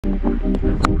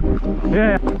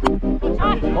Yeah.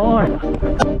 Oh.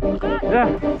 Yeah.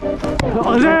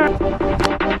 Oh, yeah.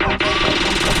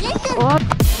 What?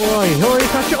 Boy, no, you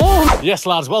catch it. Oh! Yes,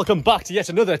 lads, welcome back to yet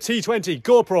another T20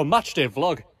 GoPro matchday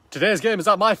vlog. Today's game is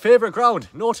at my favourite ground,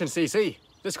 Norton CC.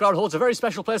 This ground holds a very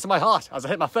special place in my heart as I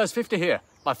hit my first 50 here,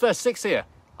 my first 6 here.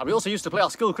 And we also used to play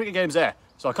our school cricket games there,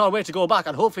 so I can't wait to go back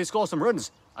and hopefully score some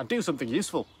runs and do something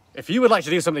useful. If you would like to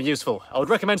do something useful, I would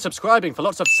recommend subscribing for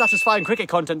lots of satisfying cricket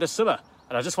content this summer.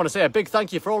 And I just want to say a big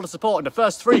thank you for all the support in the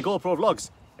first 3 GoPro vlogs.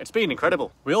 It's been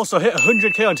incredible. We also hit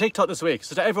 100k on TikTok this week,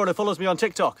 so to everyone who follows me on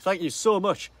TikTok, thank you so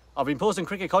much. I've been posting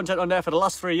cricket content on there for the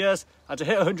last 3 years, and to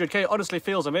hit 100k honestly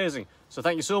feels amazing. So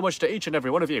thank you so much to each and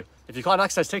every one of you. If you can't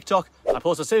access TikTok, I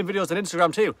post the same videos on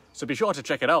Instagram too, so be sure to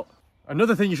check it out.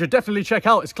 Another thing you should definitely check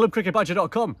out is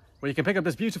Clubcricketbadger.com, where you can pick up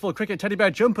this beautiful cricket teddy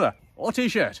bear jumper or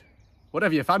t-shirt,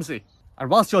 whatever you fancy. And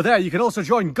whilst you're there, you can also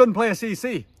join Gunplayer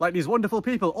CC, like these wonderful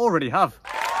people already have.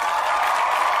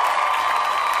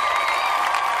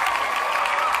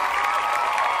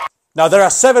 Now there are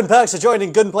 7 perks to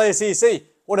joining Gunplayer CC.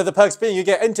 One of the perks being you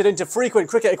get entered into frequent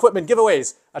cricket equipment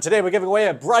giveaways. And today we're giving away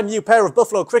a brand new pair of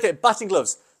Buffalo cricket batting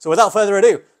gloves. So without further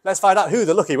ado, let's find out who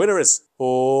the lucky winner is.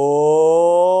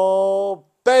 Oh,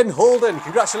 Ben Holden,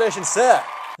 congratulations sir.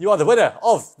 You are the winner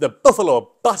of the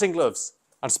Buffalo batting gloves.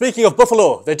 And speaking of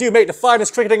Buffalo, they do make the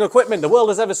finest cricketing equipment the world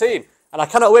has ever seen. And I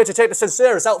cannot wait to take the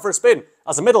Sinceros out for a spin,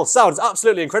 as the middle sounds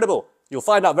absolutely incredible. You'll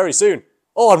find out very soon.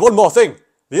 Oh, and one more thing.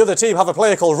 The other team have a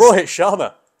player called Rohit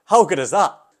Sharma. How good is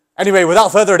that? Anyway,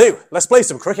 without further ado, let's play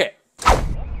some cricket.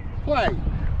 Play.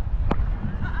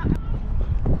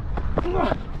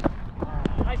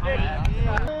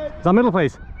 Is that middle,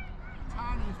 please?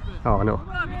 Oh, no.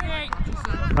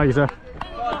 Thank you, sir.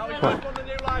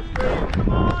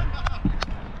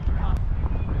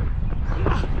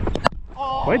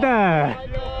 Wait there.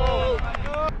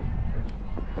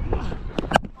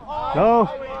 No.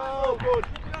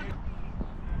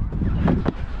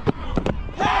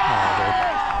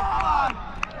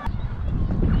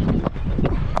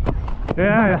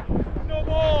 Yeah. No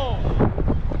ball.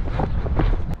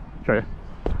 Show you.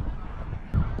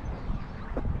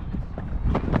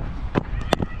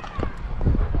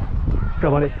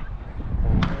 Come on,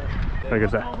 very good,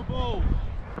 sir.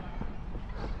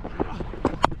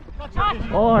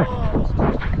 Oh.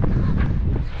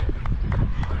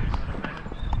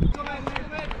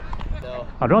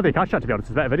 I'd rather you catch that, to be honest.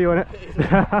 It's a better video, isn't it?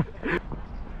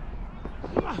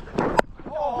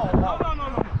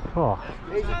 Oh.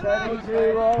 Easy, turn,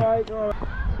 easy, all right.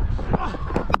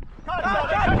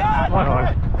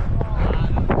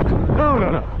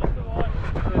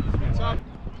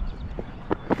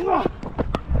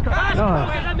 No.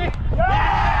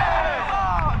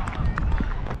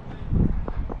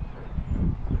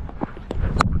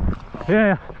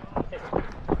 Yeah.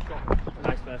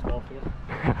 Nice first ball for you.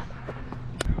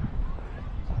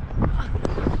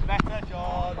 Better,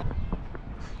 John.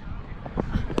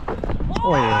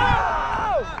 Oh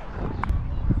yeah.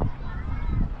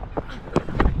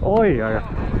 Oh yeah.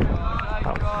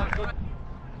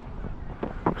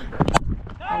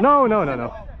 No.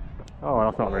 Oh,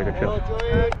 that's not a very good shot.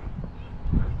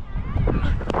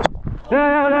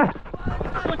 Yeah.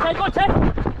 Go, take.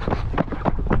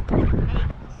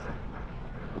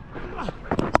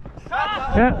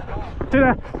 Yeah, do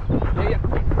that.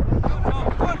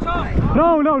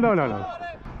 No.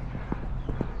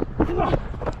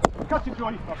 Catch it,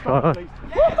 Johnny.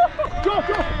 Go.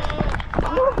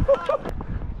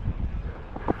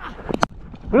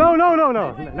 No.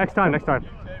 Next time.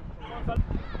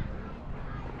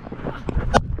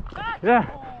 Yeah.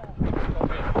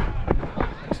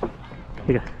 Here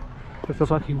you go. Just this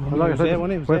one. Like I said,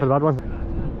 wait for the bad one.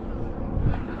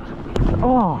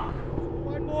 Oh.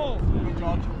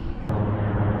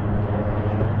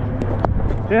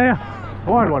 Yeah.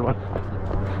 One.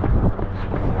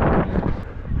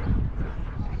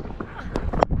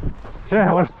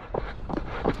 Yeah, one.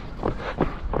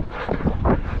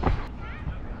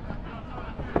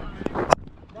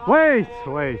 Wait.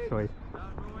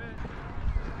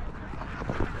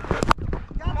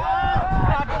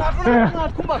 Yeah.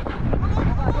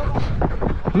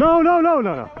 No.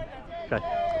 Okay.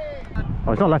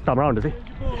 Oh, he's not left time around, is he?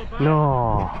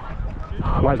 No.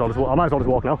 I might as well just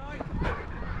walk now.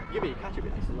 Give me a catch a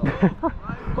bit.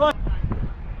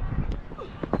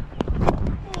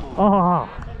 Oh,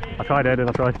 I tried, Aiden,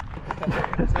 I tried.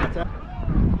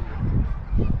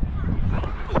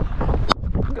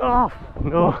 Oh,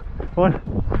 no. One.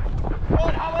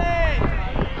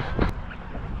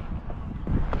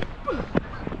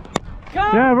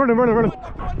 Yeah, run him.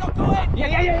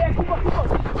 Yeah. Come on.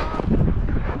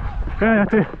 Yeah,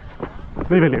 two.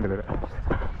 Leave it, leave it, leave it.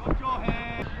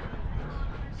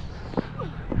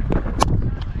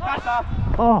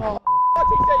 Oh!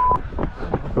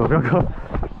 Go, go, go.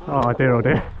 Oh dear, oh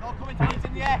dear.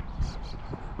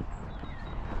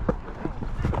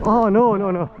 Oh no,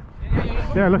 no, no.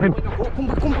 Yeah, look in.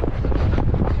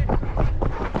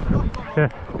 Yeah.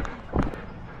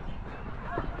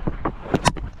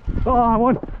 Oh,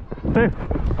 1, 2.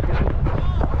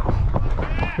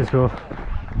 Let's go.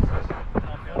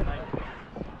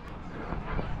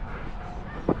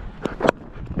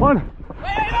 One.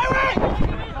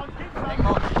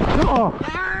 Oh.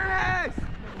 Yes!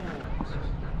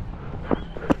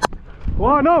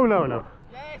 Oh, no, no, no.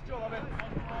 Yes, Joe,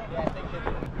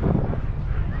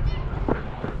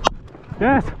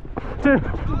 Yes. 2.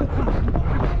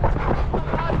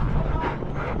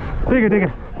 Dig it, dig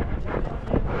it.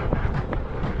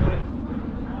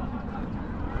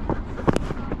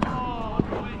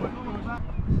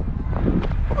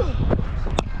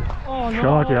 Oh, no.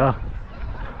 Shot, yeah.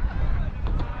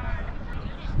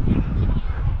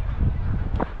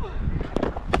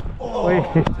 Oh,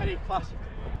 Wait. Terry, classic.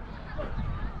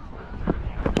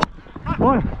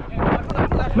 1.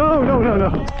 No, no, no, no.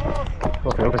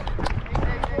 Okay, okay.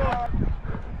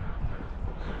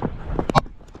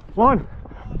 1.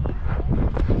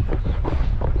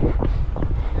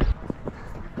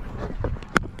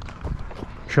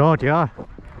 Shot, yeah.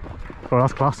 Oh,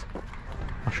 that's class.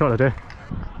 I shot it,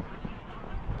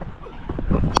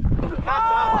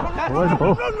 where's the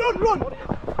ball? Run, run, run!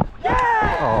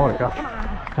 Yeah! Oh, what a gosh.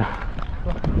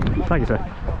 Thank you, sir.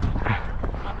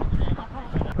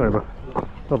 Go on, bro.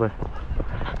 Lovely.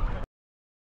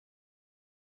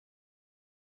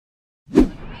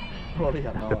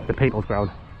 The people's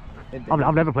ground.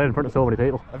 I've never played in front of so many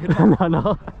people. Have you not? No,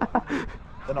 no.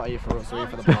 They're not here for us, they're here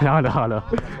for the ball. No, no, no.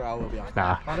 That's where I will be after.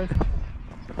 Nah.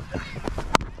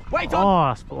 Wait Oh, on!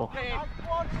 that's four.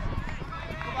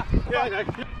 Yeah,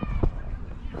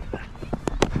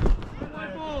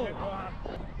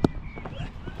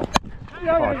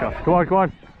 Oh, gosh. Go on, go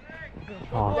on.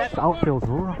 Oh, this outfield's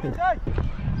rapid.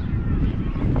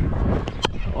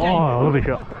 Oh, lovely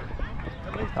shot.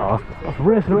 Oh, that's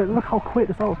racing away. Look how quick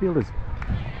this outfield is.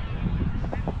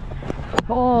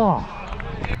 Oh.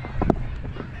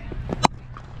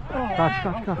 Catch,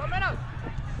 catch, catch.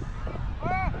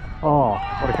 Oh,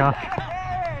 what a catch.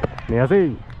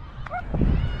 Niazi.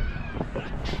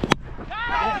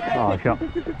 Oh, shot.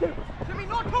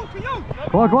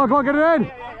 Go on, go on, go on, get it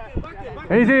in.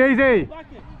 Easy, easy.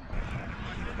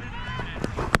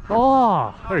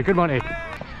 Oh, very good, Monty.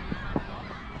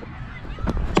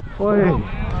 Oi.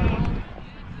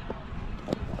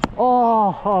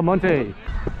 Oh, oh, Monty.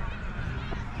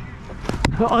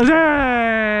 Ozzy!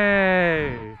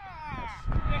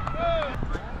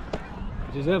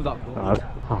 You deserve that ball.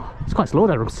 Oh, it's quite slow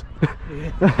there, Rums.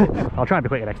 I'll try and be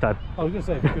quicker next time. I was going to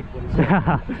say, if you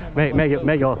could,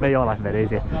 make your life a bit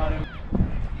easier.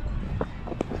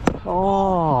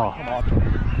 Oh.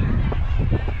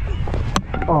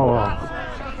 Oh.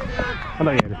 I'm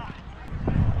not getting it.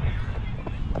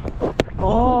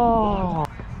 Oh.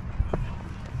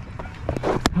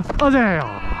 Ozzy!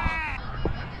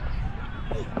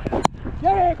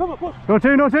 yeah, come on, push. No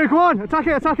two, no two, come on! Attack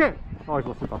it, attack it! Oh, he's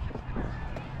lost it back.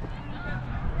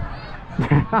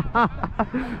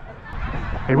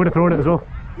 He would have thrown it as well.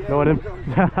 Yeah, knowing him.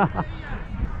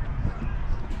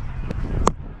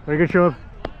 Very good shove.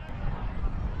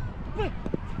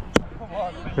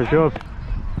 Good shove.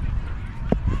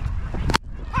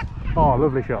 Oh,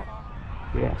 lovely shot.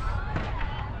 Yes.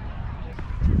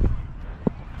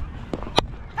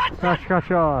 Catch,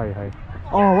 catch, aye.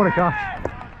 Oh, what a catch.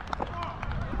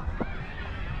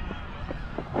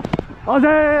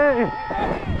 Ozzy!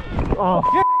 Oh,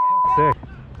 sick.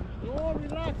 Oh,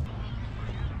 relax.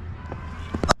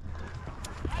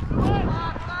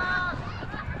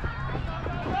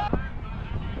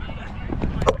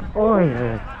 Oh,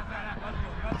 yeah.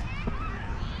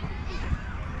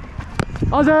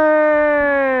 Ozzy!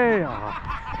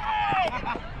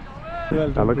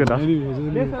 Oh, look at that.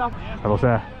 Hello,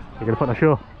 sir. You're going to put on a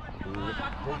show?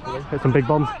 Hit some big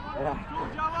bombs.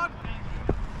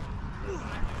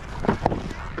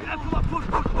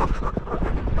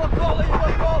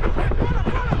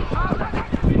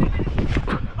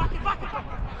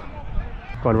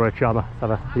 Go on, Rohit, Sharma.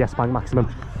 Have a yes bang maximum.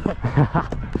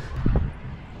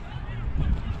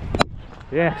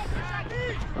 Yes.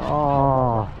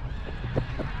 Oh.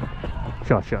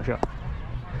 Shot, shot, shot.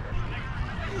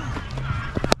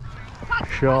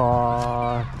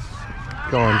 Shot.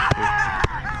 Go on.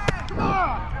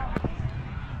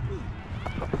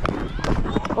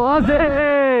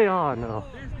 Ozzy! Oh no.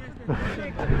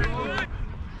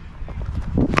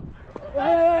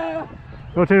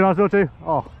 Go two, lads, go two.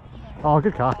 Oh,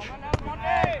 good catch.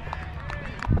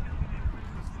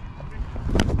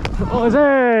 Oh, is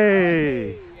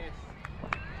he?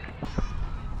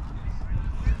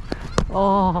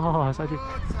 Oh, it's actually...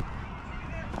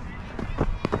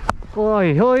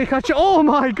 Oi, catch it. Oh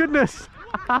my goodness.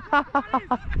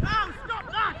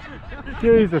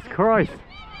 Jesus Christ.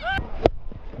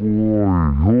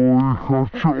 Oi,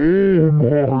 catch it. Oh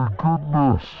my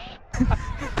goodness.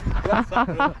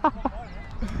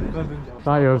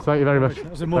 Thank you very much.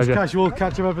 That's the most casual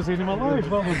catch I've ever seen in my life.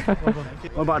 Well done.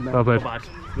 Well bad, mate. Well played.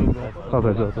 Well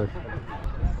played.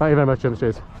 Thank you very much, Jim.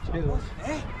 Cheers.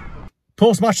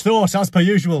 Post-match thoughts, as per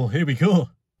usual. Here we go.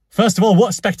 First of all, what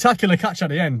a spectacular catch at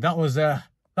the end. That was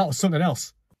something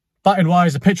else.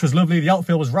 Batting-wise, the pitch was lovely. The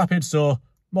outfield was rapid, so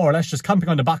more or less just camping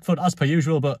on the back foot as per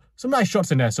usual. But some nice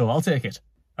shots in there, so I'll take it.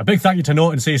 A big thank you to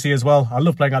Norton CC as well. I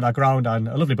love playing at that ground, and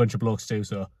a lovely bunch of blokes too,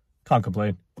 so can't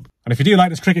complain. And if you do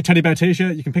like this cricket teddy bear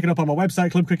t-shirt, you can pick it up on my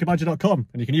website, Clubcricketbadger.com,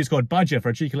 and you can use code BADGER for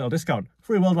a cheeky little discount.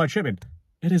 Free worldwide shipping.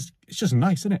 It's just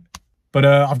nice, isn't it? But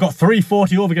I've got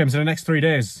 340 over games in the next 3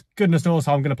 days. Goodness knows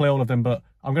how I'm going to play all of them, but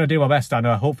I'm going to do my best, and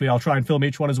hopefully I'll try and film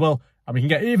each one as well, and we can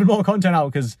get even more content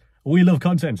out, because we love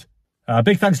content.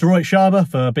 Big thanks to Rohit Sharma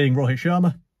for being Rohit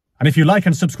Sharma. And if you like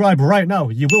and subscribe right now,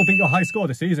 you will beat your high score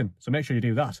this season, so make sure you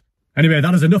do that. Anyway,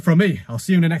 that is enough from me. I'll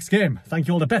see you in the next game. Thank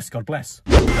you all the best. God bless.